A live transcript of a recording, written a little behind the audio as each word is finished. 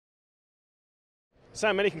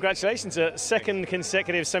Sam, many congratulations. A second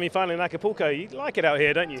consecutive semi-final in Acapulco. You like it out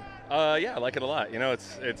here, don't you? Yeah, I like it a lot. You know,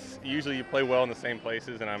 it's usually you play well in the same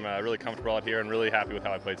places, and I'm really comfortable out here and really happy with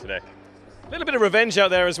how I played today. A little bit of revenge out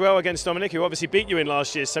there as well against Dominic, who obviously beat you in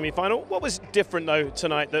last year's semi-final. What was different, though,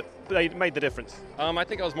 tonight that made the difference? I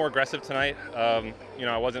think I was more aggressive tonight. You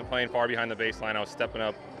know, I wasn't playing far behind the baseline. I was stepping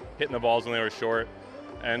up, hitting the balls when they were short.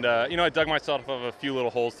 And, you know, I dug myself out of a few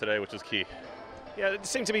little holes today, which was key. Yeah, it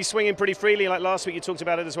seemed to be swinging pretty freely. Like last week, you talked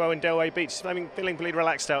about it as well in Delray Beach. I mean, feeling pretty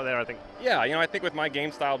relaxed out there, I think. Yeah, you know, I think with my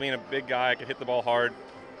game style, being a big guy, I can hit the ball hard.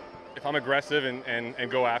 If I'm aggressive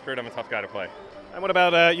and go after it, I'm a tough guy to play. And what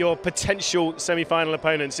about your potential semi-final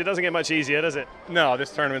opponents? It doesn't get much easier, does it? No,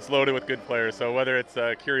 this tournament's loaded with good players. So whether it's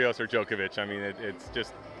Querrey or Djokovic, I mean, it's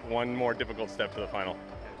just one more difficult step to the final.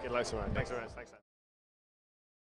 Good luck, Samara. Thanks very much. Thanks.